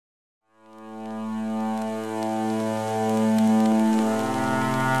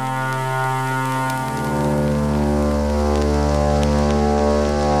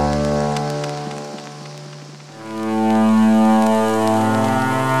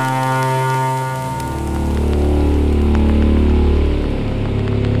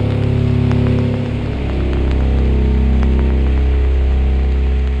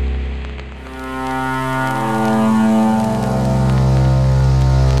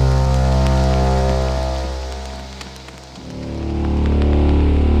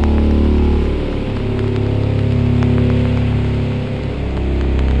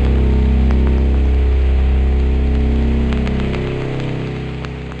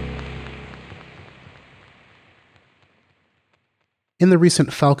In the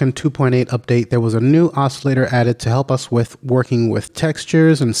recent Falcon 2.8 update, there was a new oscillator added to help us with working with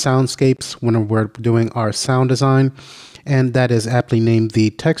textures and soundscapes when we're doing our sound design, and that is aptly named the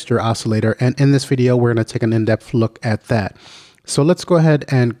texture oscillator. And in this video, we're going to take an in-depth look at that. So let's go ahead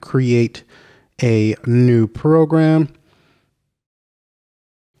and create a new program.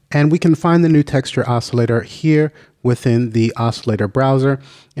 And we can find the new texture oscillator here within the oscillator browser,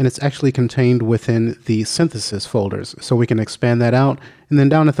 and it's actually contained within the synthesis folders. So we can expand that out, and then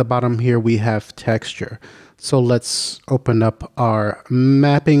down at the bottom here we have texture. So let's open up our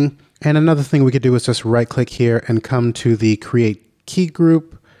mapping, and another thing we could do is just right click here and come to the create key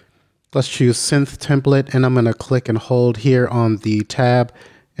group. Let's choose synth template, and I'm going to click and hold here on the tab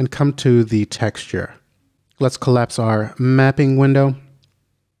and come to the texture. Let's collapse our mapping window.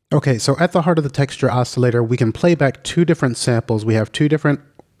 Okay, so at the heart of the texture oscillator, we can play back two different samples. We have two different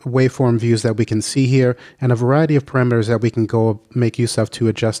waveform views that we can see here, and a variety of parameters that we can go make use of to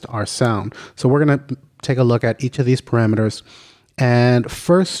adjust our sound. So we're going to take a look at each of these parameters. And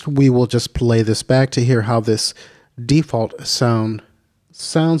first, we will just play this back to hear how this default sound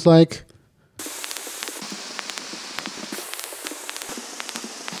sounds like.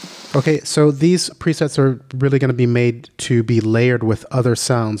 Okay, so these presets are really going to be made to be layered with other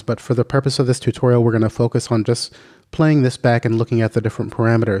sounds, but for the purpose of this tutorial, we're going to focus on just playing this back and looking at the different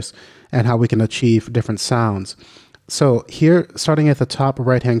parameters and how we can achieve different sounds. So here, starting at the top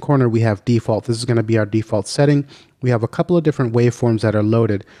right-hand corner, we have default. This is going to be our default setting. We have a couple of different waveforms that are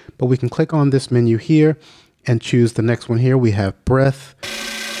loaded, but we can click on this menu here and choose the next one here. We have breath.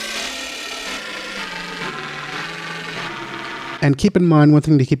 And keep in mind, one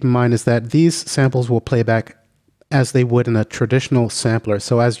thing to keep in mind is that these samples will play back as they would in a traditional sampler.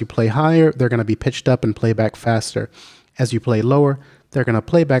 So as you play higher, they're going to be pitched up and play back faster. As you play lower, they're going to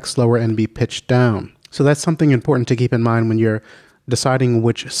play back slower and be pitched down. So that's something important to keep in mind when you're deciding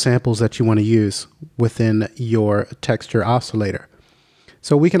which samples that you want to use within your texture oscillator.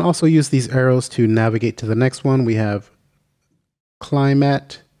 So we can also use these arrows to navigate to the next one. We have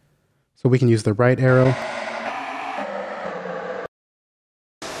climate. So we can use the right arrow.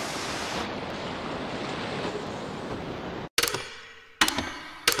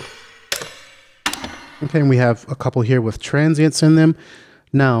 Okay, and we have a couple here with transients in them.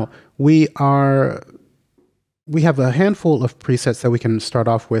 Now, we have a handful of presets that we can start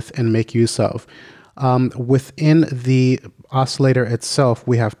off with and make use of. Within the oscillator itself,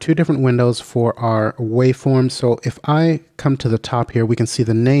 we have two different windows for our waveforms. So if I come to the top here, we can see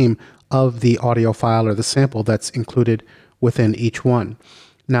the name of the audio file or the sample that's included within each one.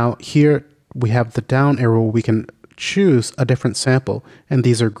 Now, here we have the down arrow. We can choose a different sample, and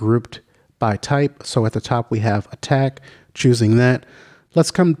these are grouped by type. So at the top we have attack, choosing that.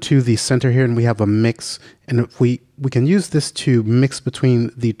 Let's come to the center here and we have a mix, and if we can use this to mix between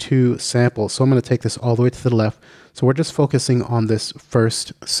the two samples. So I'm going to take this all the way to the left. So we're just focusing on this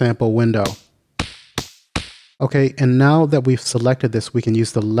first sample window. Okay, and now that we've selected this, we can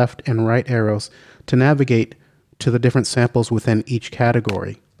use the left and right arrows to navigate to the different samples within each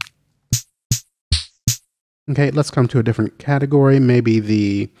category. Okay, let's come to a different category, maybe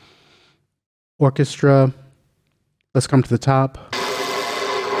the orchestra. Let's come to the top.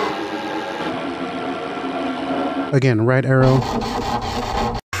 Again, right arrow.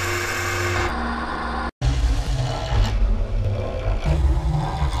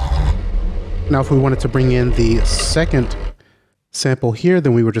 Now, if we wanted to bring in the second sample here,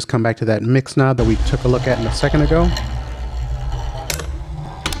 then we would just come back to that mix knob that we took a look at a second ago.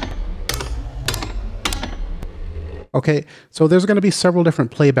 Okay, so there's going to be several different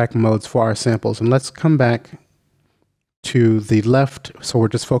playback modes for our samples, and let's come back to the left. So we're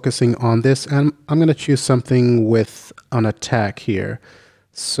just focusing on this, and I'm going to choose something with an attack here.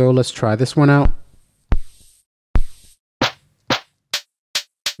 So let's try this one out.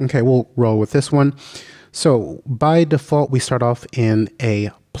 Okay, we'll roll with this one. So by default, we start off in a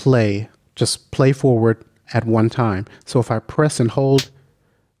play, just play forward at one time. So if I press and hold,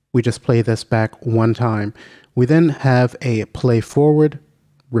 we just play this back one time. We then have a play forward,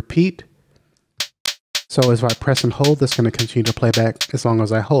 repeat. So as I press and hold, this is going to continue to play back as long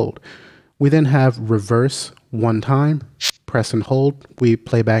as I hold. We then have reverse one time, press and hold, we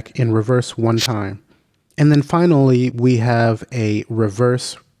play back in reverse one time. And then finally, we have a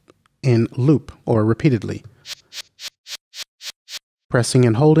reverse in loop or repeatedly. Pressing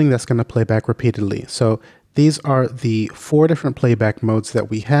and holding, that's going to play back repeatedly. So these are the four different playback modes that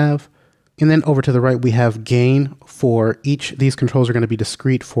we have. And then over to the right, we have gain for each. These controls are going to be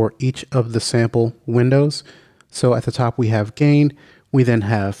discrete for each of the sample windows. So at the top, we have gain. We then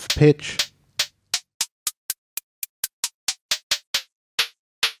have pitch.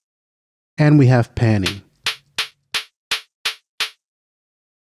 and we have panning.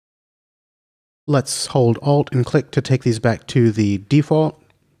 Let's hold Alt and click to take these back to the default.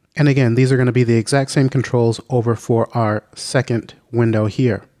 And again, these are going to be the exact same controls over for our second window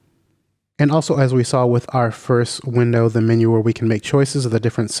here. And also, as we saw with our first window, the menu where we can make choices of the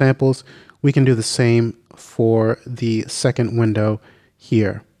different samples, we can do the same for the second window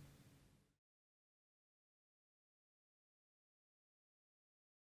here.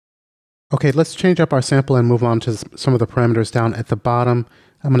 Okay, let's change up our sample and move on to some of the parameters down at the bottom.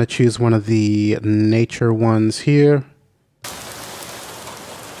 I'm going to choose one of the nature ones here.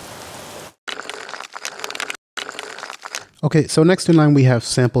 Okay, so next in line we have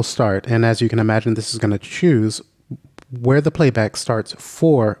sample start, and as you can imagine, this is going to choose where the playback starts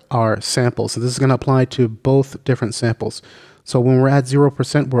for our sample. So this is going to apply to both different samples. So when we're at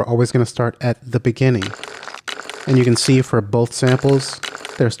 0%, we're always going to start at the beginning. And you can see for both samples,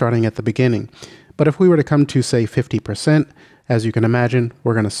 they're starting at the beginning. But if we were to come to, say, 50%, as you can imagine,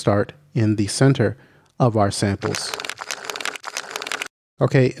 we're going to start in the center of our samples.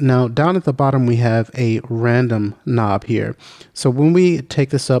 Okay, now down at the bottom we have a random knob here. So when we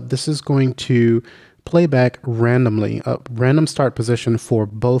take this up, this is going to play back randomly, a random start position for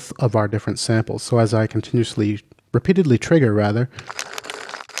both of our different samples. So as I repeatedly trigger rather,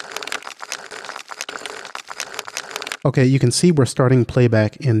 okay, you can see we're starting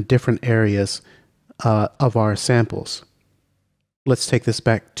playback in different areas of our samples. Let's take this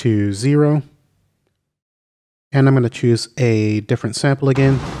back to 0. And I'm going to choose a different sample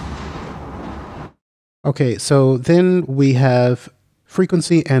again. Okay, so then we have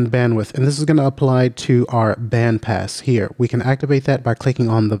frequency and bandwidth, and this is going to apply to our band pass here. We can activate that by clicking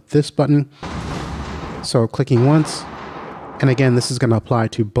on this button. So clicking once, and again, this is going to apply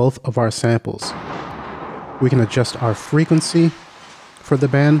to both of our samples. We can adjust our frequency for the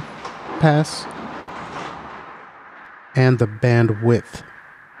band pass and the bandwidth.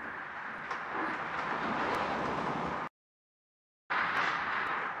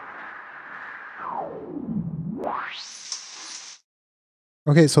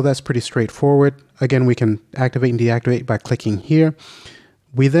 Okay, so that's pretty straightforward. Again, we can activate and deactivate by clicking here.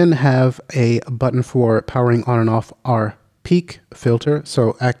 We then have a button for powering on and off our peak filter,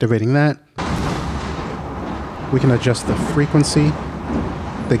 so activating that. We can adjust the frequency,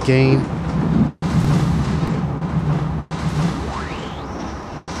 the gain.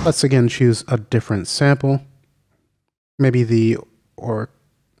 Let's again choose a different sample. Maybe the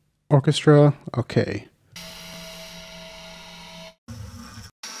orchestra. Okay.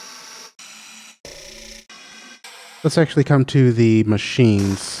 Let's actually come to the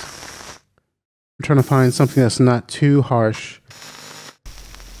machines. I'm trying to find something that's not too harsh.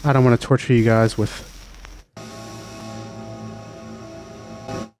 I don't want to torture you guys with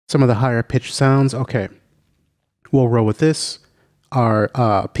some of the higher pitched sounds. Okay, we'll roll with this.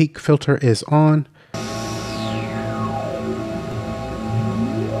 Our peak filter is on.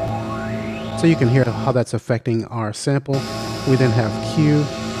 So you can hear how that's affecting our sample. We then have Q.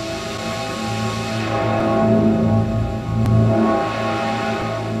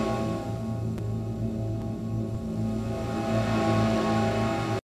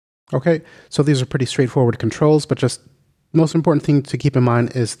 Okay, so these are pretty straightforward controls, but just most important thing to keep in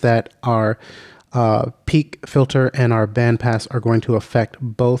mind is that our peak filter and our band pass are going to affect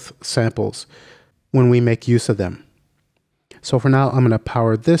both samples when we make use of them. So for now, I'm going to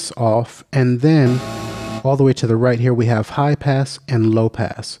power this off, and then all the way to the right here, we have high pass and low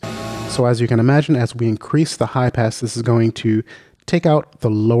pass. So as you can imagine, as we increase the high pass, this is going to take out the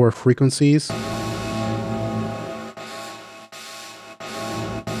lower frequencies.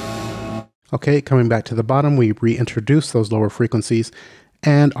 Okay, coming back to the bottom, we reintroduce those lower frequencies,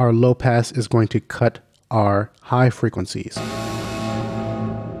 and our low pass is going to cut our high frequencies.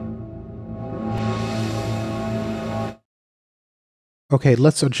 Okay,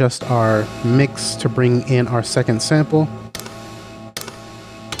 let's adjust our mix to bring in our second sample.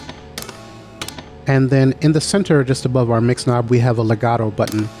 And then in the center, just above our mix knob, we have a legato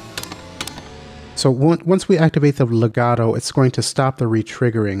button. So once we activate the legato, it's going to stop the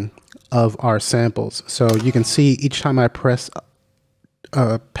retriggering of our samples. So you can see each time I press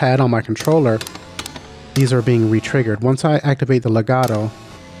a pad on my controller, these are being retriggered. Once I activate the legato,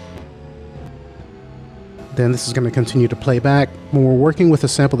 then this is going to continue to play back. When we're working with a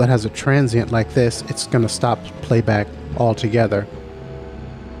sample that has a transient like this, it's going to stop playback altogether.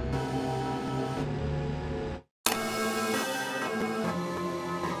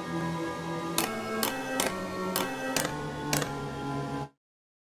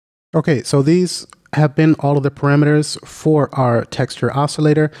 Okay, so these have been all of the parameters for our texture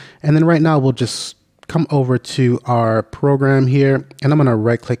oscillator. And then right now we'll just come over to our program here, and I'm going to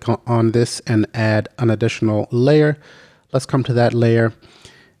right click on this and add an additional layer. Let's come to that layer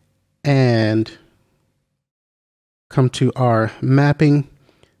and come to our mapping,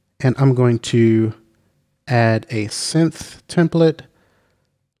 and I'm going to add a synth template.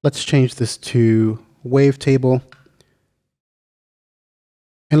 Let's change this to wavetable.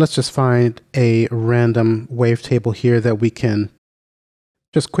 And let's just find a random wavetable here that we can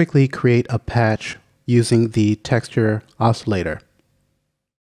just quickly create a patch using the texture oscillator.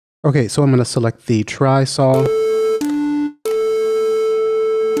 Okay, so I'm going to select the tri-sol.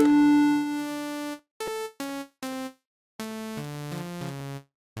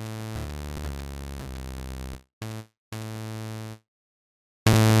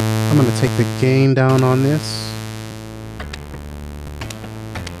 I'm going to take the gain down on this.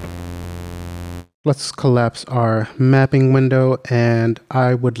 Let's collapse our mapping window, and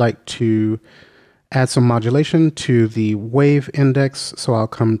I would like to add some modulation to the wave index. So I'll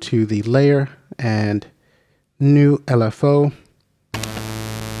come to the layer and new LFO.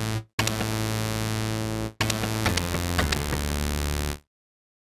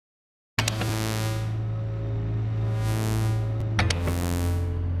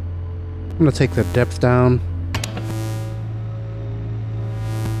 I'm going to take the depth down.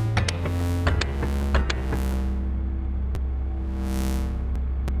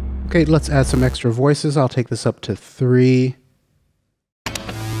 Okay, let's add some extra voices. I'll take this up to 3.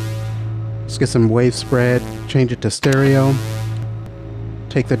 Let's get some wave spread, change it to stereo.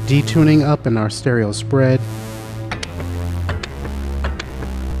 Take the detuning up in our stereo spread.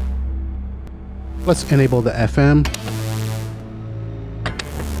 Let's enable the FM.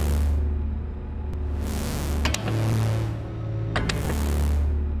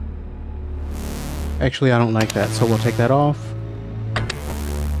 Actually, I don't like that, so we'll take that off.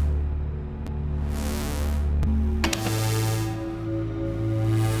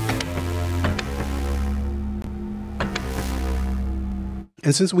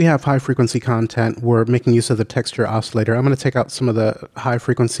 And since we have high frequency content, we're making use of the texture oscillator. I'm going to take out some of the high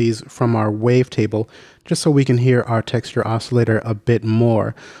frequencies from our wavetable just so we can hear our texture oscillator a bit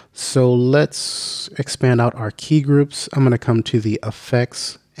more. So let's expand out our key groups. I'm going to come to the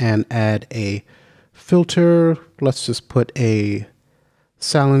effects and add a filter. Let's just put a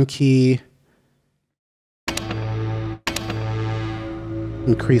silent key.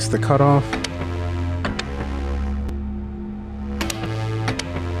 Increase the cutoff.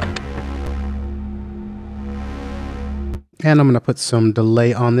 And I'm going to put some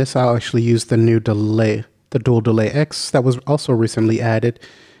delay on this. I'll actually use the new delay, the dual delay X that was also recently added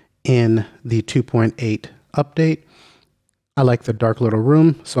in the 2.8 update. I like the dark little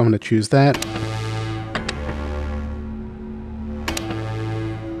room, so I'm going to choose that.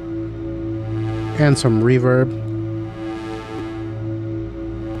 And some reverb.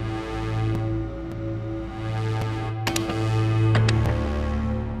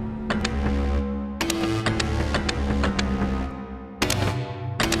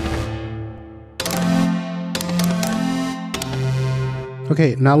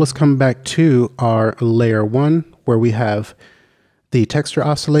 Okay, now let's come back to our layer 1 where we have the texture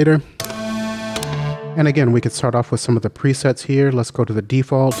oscillator. And again, we could start off with some of the presets here. Let's go to the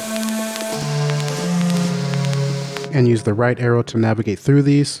default and use the right arrow to navigate through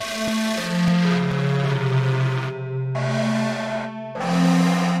these.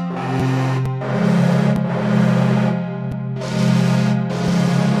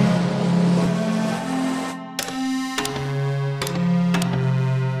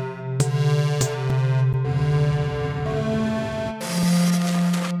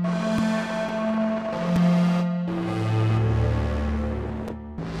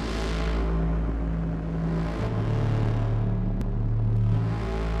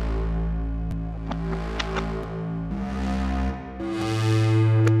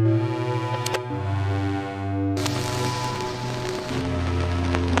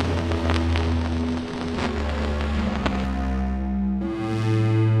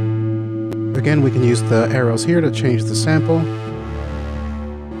 Again, we can use the arrows here to change the sample.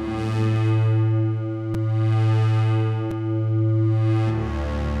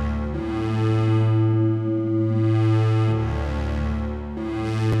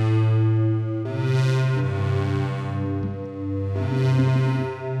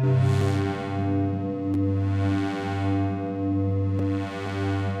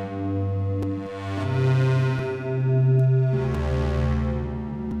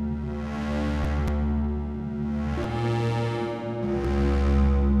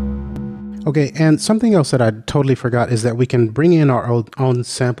 Okay, and something else that I totally forgot is that we can bring in our own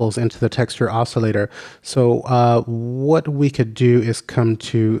samples into the texture oscillator. So what we could do is come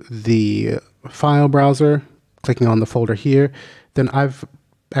to the file browser, clicking on the folder here. Then I've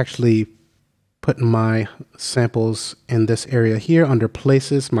actually put my samples in this area here under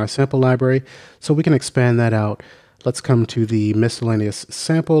places, my sample library. So we can expand that out. Let's come to the miscellaneous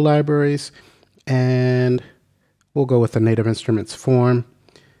sample libraries, and we'll go with the native instruments form.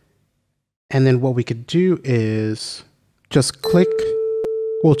 And then what we could do is just click.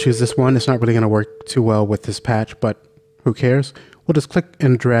 We'll choose this one. It's not really going to work too well with this patch, but who cares? We'll just click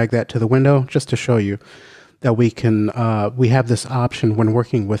and drag that to the window just to show you that we can, we have this option when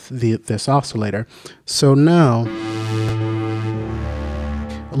working with this oscillator. So now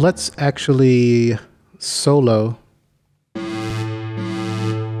let's actually solo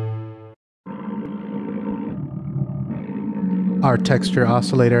our texture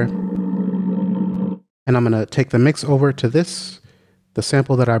oscillator. And I'm going to take the mix over to the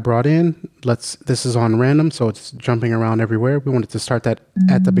sample that I brought in. This is on random, so it's jumping around everywhere. We wanted to start that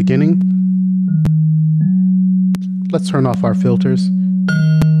at the beginning. Let's turn off our filters.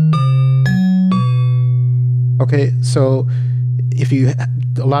 Okay, so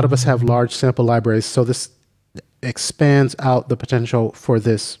a lot of us have large sample libraries, so this expands out the potential for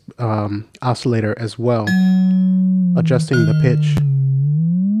this oscillator as well. Adjusting the pitch.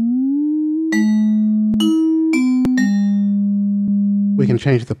 We can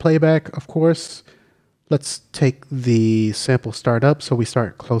change the playback, of course. Let's take the sample start up so we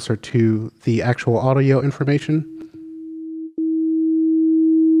start closer to the actual audio information.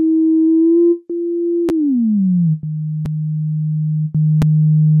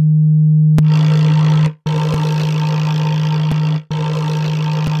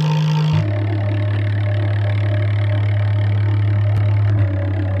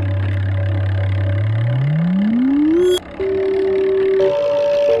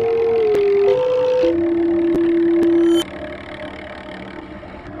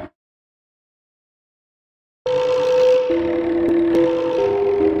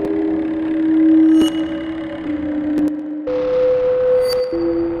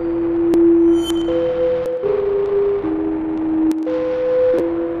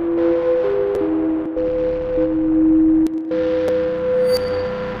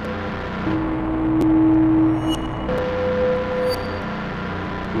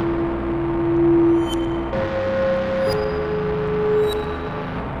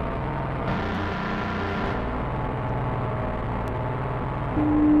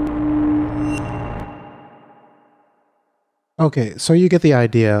 Okay, so you get the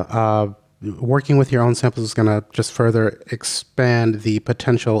idea. Working with your own samples is going to just further expand the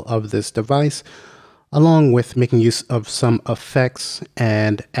potential of this device, along with making use of some effects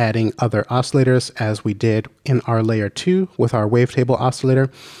and adding other oscillators, as we did in our layer 2 with our wavetable oscillator.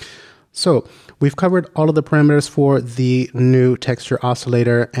 So we've covered all of the parameters for the new texture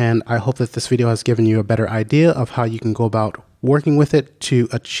oscillator, and I hope that this video has given you a better idea of how you can go about working with it to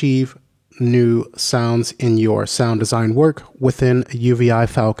achieve new sounds in your sound design work within UVI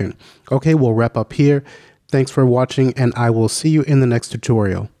Falcon. Okay, we'll wrap up here. Thanks for watching, and I will see you in the next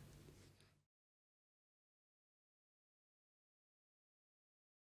tutorial.